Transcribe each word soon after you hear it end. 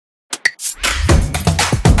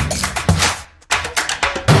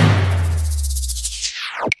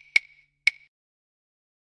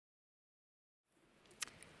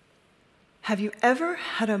Have you ever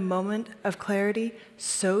had a moment of clarity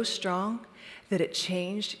so strong that it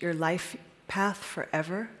changed your life path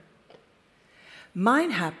forever?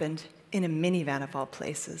 Mine happened in a minivan of all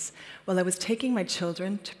places while I was taking my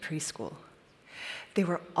children to preschool. They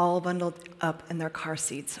were all bundled up in their car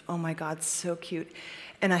seats. Oh my God, so cute.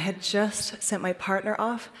 And I had just sent my partner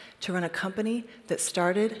off to run a company that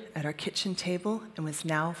started at our kitchen table and was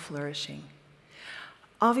now flourishing.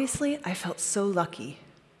 Obviously, I felt so lucky.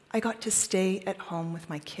 I got to stay at home with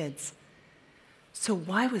my kids. So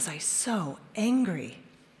why was I so angry?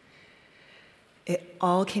 It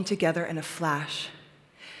all came together in a flash.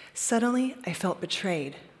 Suddenly, I felt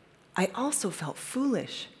betrayed. I also felt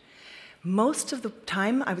foolish. Most of the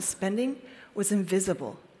time I was spending was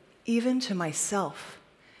invisible, even to myself,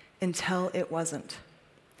 until it wasn't.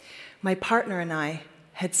 My partner and I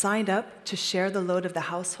had signed up to share the load of the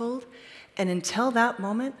household, and until that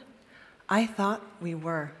moment, I thought we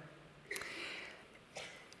were.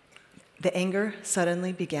 The anger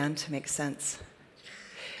suddenly began to make sense.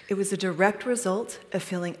 It was a direct result of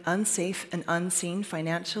feeling unsafe and unseen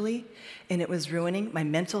financially, and it was ruining my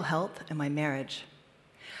mental health and my marriage.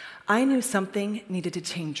 I knew something needed to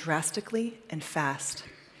change drastically and fast.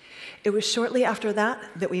 It was shortly after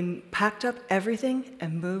that we packed up everything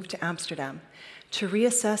and moved to Amsterdam to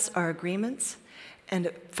reassess our agreements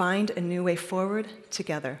and find a new way forward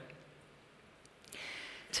together.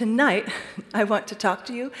 Tonight, I want to talk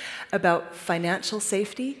to you about financial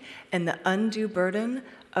safety and the undue burden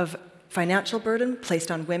of financial burden placed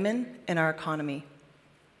on women in our economy.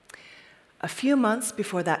 A few months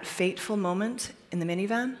before that fateful moment in the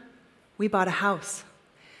minivan, we bought a house.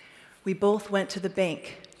 We both went to the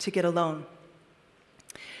bank to get a loan.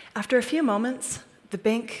 After a few moments, the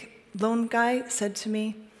bank loan guy said to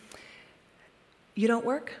me, "You don't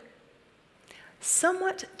work?"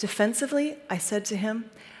 Somewhat defensively, I said to him,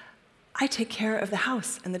 "I take care of the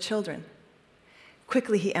house and the children."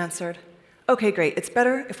 Quickly, he answered, "Okay, great, it's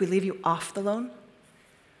better if we leave you off the loan."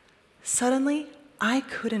 Suddenly, I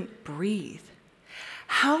couldn't breathe.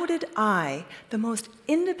 How did I, the most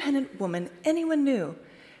independent woman anyone knew,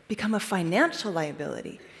 become a financial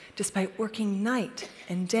liability despite working night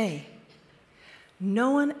and day? No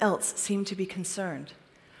one else seemed to be concerned.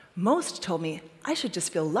 Most told me I should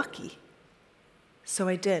just feel lucky. So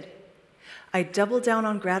I did. I doubled down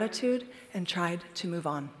on gratitude and tried to move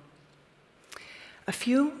on. A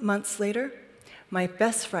few months later, my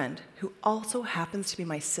best friend, who also happens to be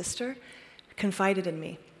my sister, confided in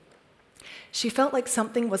me. She felt like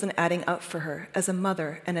something wasn't adding up for her as a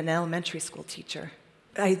mother and an elementary school teacher.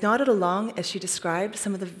 I nodded along as she described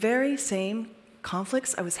some of the very same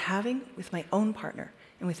conflicts I was having with my own partner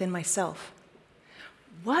and within myself.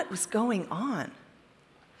 What was going on?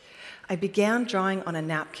 I began drawing on a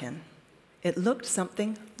napkin. It looked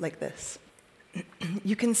something like this.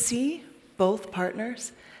 You can see both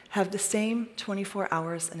partners have the same 24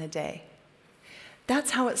 hours in a day.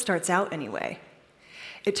 That's how it starts out anyway.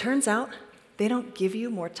 It turns out they don't give you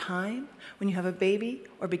more time when you have a baby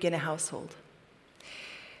or begin a household.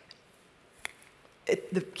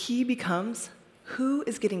 The key becomes who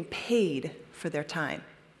is getting paid for their time.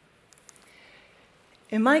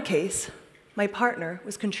 In my case, my partner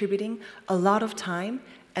was contributing a lot of time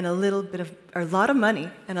and a lot of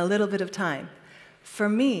money and a little bit of time. For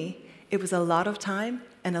me, it was a lot of time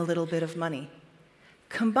and a little bit of money.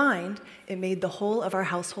 Combined, it made the whole of our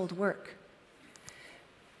household work.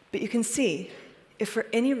 But you can see, if for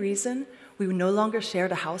any reason we no longer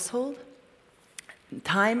shared a household,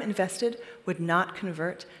 time invested would not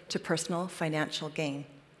convert to personal financial gain.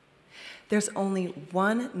 There's only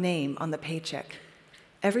one name on the paycheck.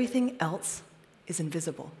 Everything else is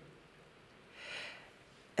invisible.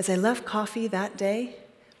 As I left coffee that day,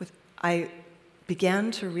 I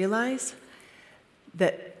began to realize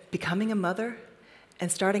that becoming a mother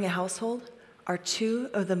and starting a household are two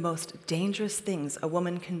of the most dangerous things a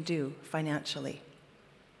woman can do financially.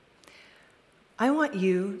 I want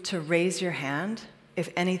you to raise your hand if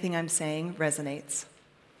anything I'm saying resonates.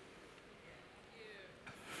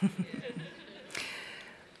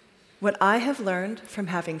 What I have learned from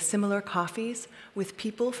having similar coffees with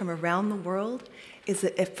people from around the world is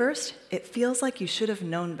that at first it feels like you should have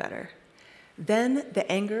known better. Then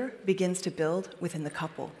the anger begins to build within the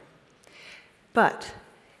couple. But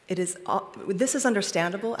this is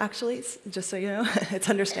understandable, actually, just so you know, it's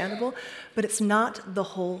understandable, but it's not the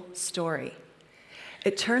whole story.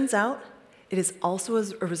 It turns out it is also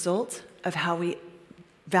as a result of how we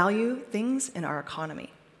value things in our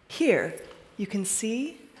economy. Here, you can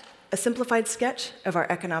see a simplified sketch of our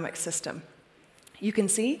economic system. You can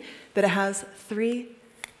see that it has three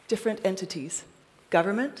different entities: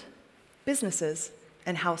 government, businesses,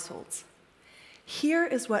 and households. Here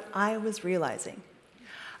is what I was realizing.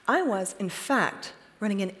 I was, in fact,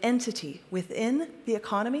 running an entity within the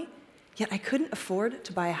economy, yet I couldn't afford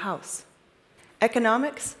to buy a house.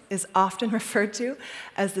 Economics is often referred to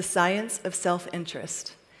as the science of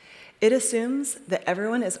self-interest. It assumes that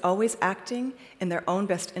everyone is always acting in their own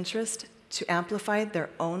best interest to amplify their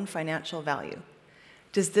own financial value.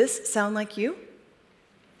 Does this sound like you?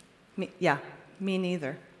 Yeah, me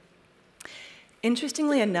neither.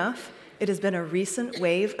 Interestingly enough, it has been a recent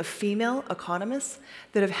wave of female economists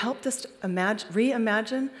that have helped us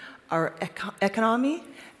reimagine our economy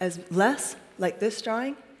as less like this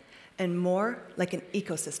drawing and more like an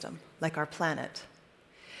ecosystem, like our planet.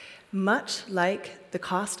 Much like the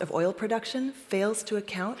cost of oil production fails to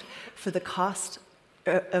account for the cost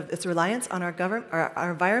of its reliance on our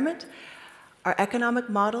environment, our economic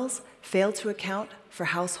models fail to account for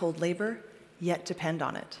household labor, yet depend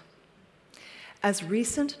on it. As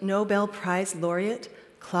recent Nobel Prize laureate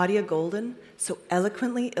Claudia Golden so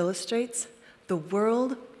eloquently illustrates, the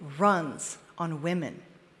world runs on women.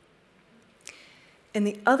 In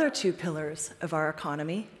the other two pillars of our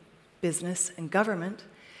economy, business and government,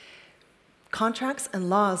 contracts and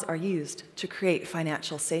laws are used to create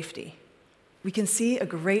financial safety. We can see a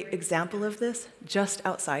great example of this just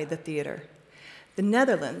outside the theater. The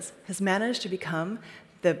Netherlands has managed to become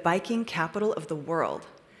the biking capital of the world,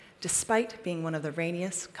 despite being one of the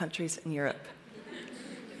rainiest countries in Europe.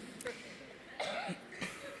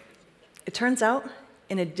 It turns out,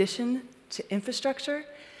 in addition to infrastructure,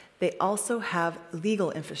 they also have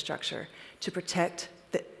legal infrastructure to protect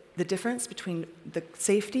the difference between the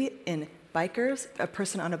safety in bikers, a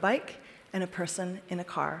person on a bike, and a person in a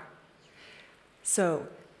car. So,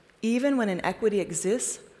 even when inequity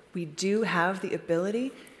exists, we do have the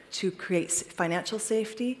ability to create financial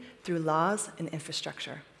safety through laws and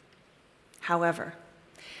infrastructure. However,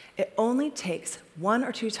 it only takes 1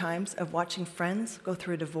 or 2 times of watching friends go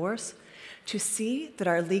through a divorce to see that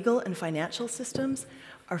our legal and financial systems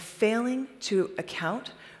are failing to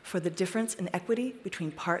account for the difference in equity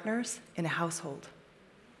between partners in a household.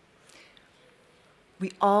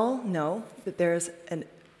 We all know that there's an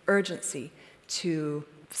urgency to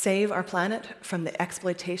save our planet from the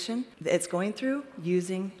exploitation that it's going through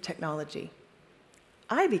using technology.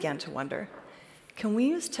 I began to wonder, can we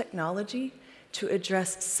use technology to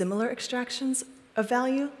address similar extractions of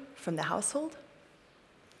value from the household?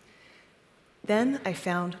 Then I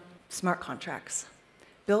found smart contracts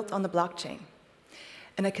built on the blockchain,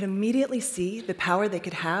 and I could immediately see the power they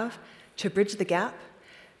could have to bridge the gap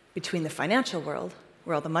between the financial world,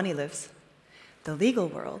 where all the money lives, the legal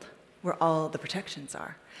world, where all the protections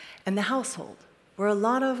are, and the household, where a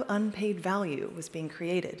lot of unpaid value was being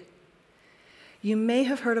created. You may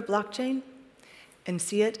have heard of blockchain and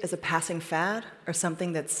see it as a passing fad or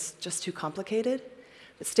something that's just too complicated,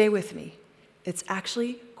 but stay with me. It's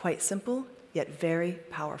actually quite simple, yet very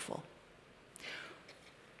powerful.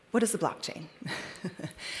 What is the blockchain?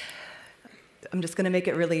 I'm just going to make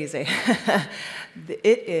it really easy.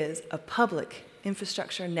 It is a public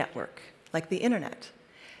infrastructure network, like the internet,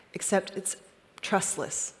 except it's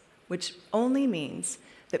trustless, which only means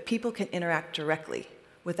that people can interact directly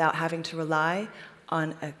without having to rely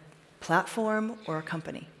on a platform or a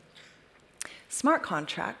company. Smart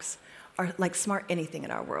contracts are like smart anything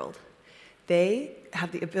in our world. They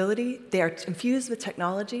have the ability, they are infused with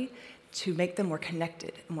technology to make them more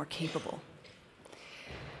connected and more capable.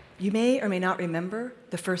 You may or may not remember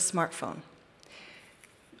the first smartphone.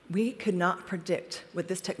 We could not predict what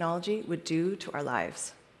this technology would do to our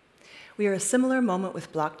lives. We are a similar moment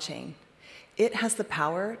with blockchain. It has the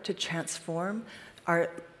power to transform our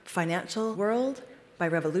financial world by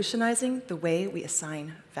revolutionizing the way we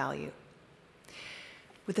assign value.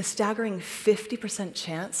 With a staggering 50%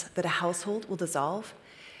 chance that a household will dissolve,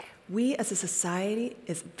 we as a society,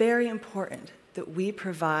 it's very important that we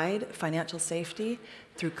provide financial safety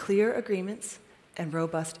through clear agreements and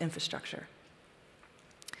robust infrastructure.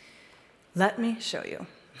 Let me show you.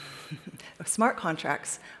 Smart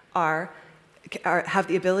contracts have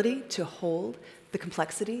the ability to hold the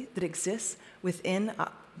complexity that exists within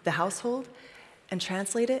the household and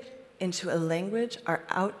translate it into a language our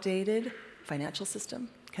outdated financial system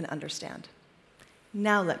can understand.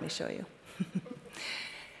 Now let me show you.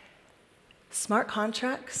 Smart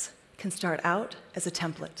contracts can start out as a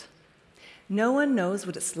template. No one knows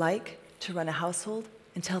what it's like to run a household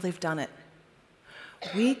until they've done it.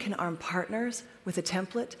 We can arm partners with a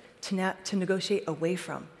template to negotiate away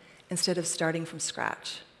from, instead of starting from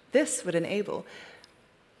scratch. This would enable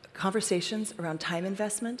conversations around time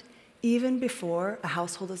investment even before a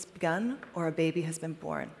household has begun or a baby has been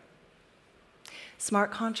born.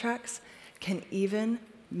 Smart contracts can even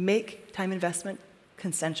make time investment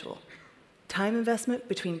consensual. Time investment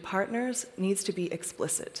between partners needs to be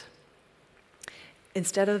explicit,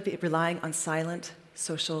 instead of relying on silent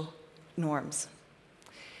social norms.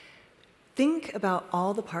 Think about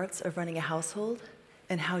all the parts of running a household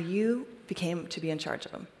and how you became to be in charge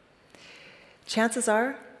of them. Chances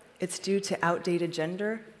are it's due to outdated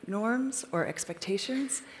gender norms or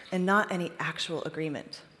expectations and not any actual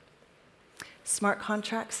agreement. Smart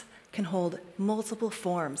contracts can hold multiple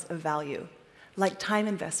forms of value, like time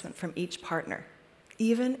investment from each partner,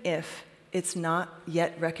 even if it's not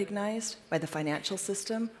yet recognized by the financial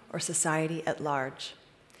system or society at large.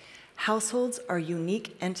 Households are a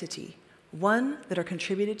unique entity, one that are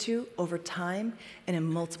contributed to over time and in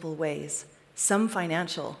multiple ways. Some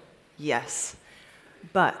financial, yes,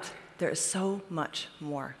 but there is so much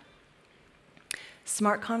more.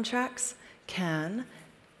 Smart contracts can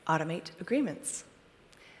automate agreements.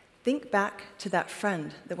 Think back to that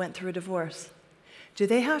friend that went through a divorce. Do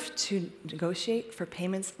they have to negotiate for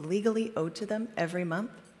payments legally owed to them every month?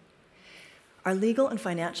 Our legal and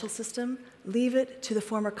financial system leave it to the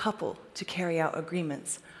former couple to carry out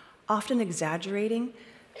agreements, often exaggerating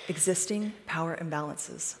existing power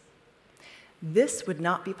imbalances. This would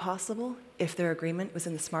not be possible if their agreement was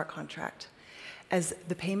in the smart contract, as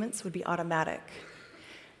the payments would be automatic.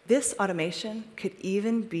 This automation could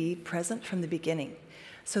even be present from the beginning,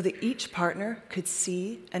 so that each partner could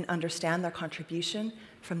see and understand their contribution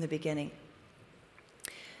from the beginning.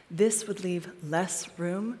 This would leave less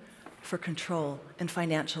room for control and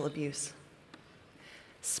financial abuse.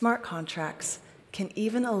 Smart contracts can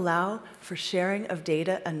even allow for sharing of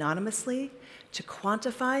data anonymously to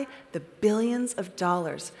quantify the billions of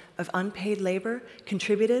dollars of unpaid labor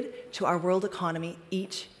contributed to our world economy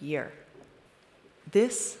each year.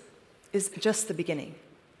 This is just the beginning.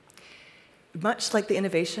 Much like the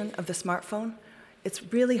innovation of the smartphone,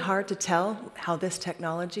 it's really hard to tell how this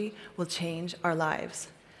technology will change our lives.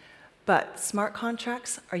 But smart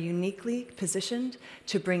contracts are uniquely positioned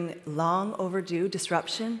to bring long overdue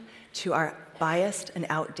disruption to our biased and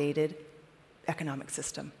outdated economic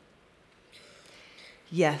system.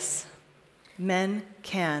 Yes, men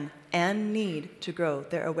can and need to grow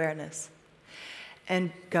their awareness.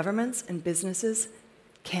 And governments and businesses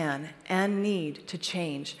can and need to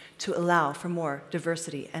change to allow for more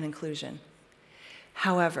diversity and inclusion.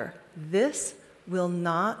 However, this will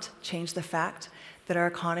not change the fact that our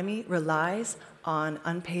economy relies on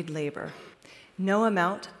unpaid labor. No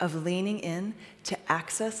amount of leaning in to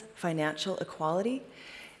access financial equality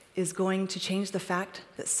is going to change the fact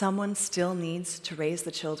that someone still needs to raise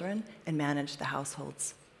the children and manage the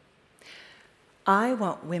households. I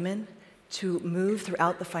want women to move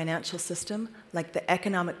throughout the financial system like the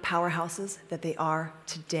economic powerhouses that they are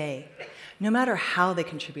today, no matter how they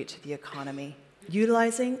contribute to the economy.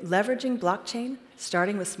 Leveraging blockchain,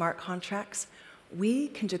 starting with smart contracts, we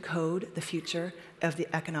can decode the future of the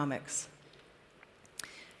economics.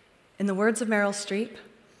 In the words of Meryl Streep,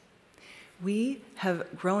 we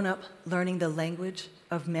have grown up learning the language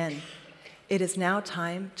of men. It is now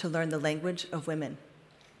time to learn the language of women.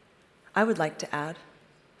 I would like to add,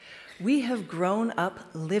 we have grown up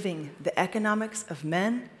living the economics of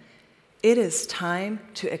men. It is time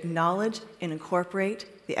to acknowledge and incorporate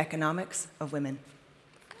the economics of women.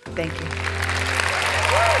 Thank you.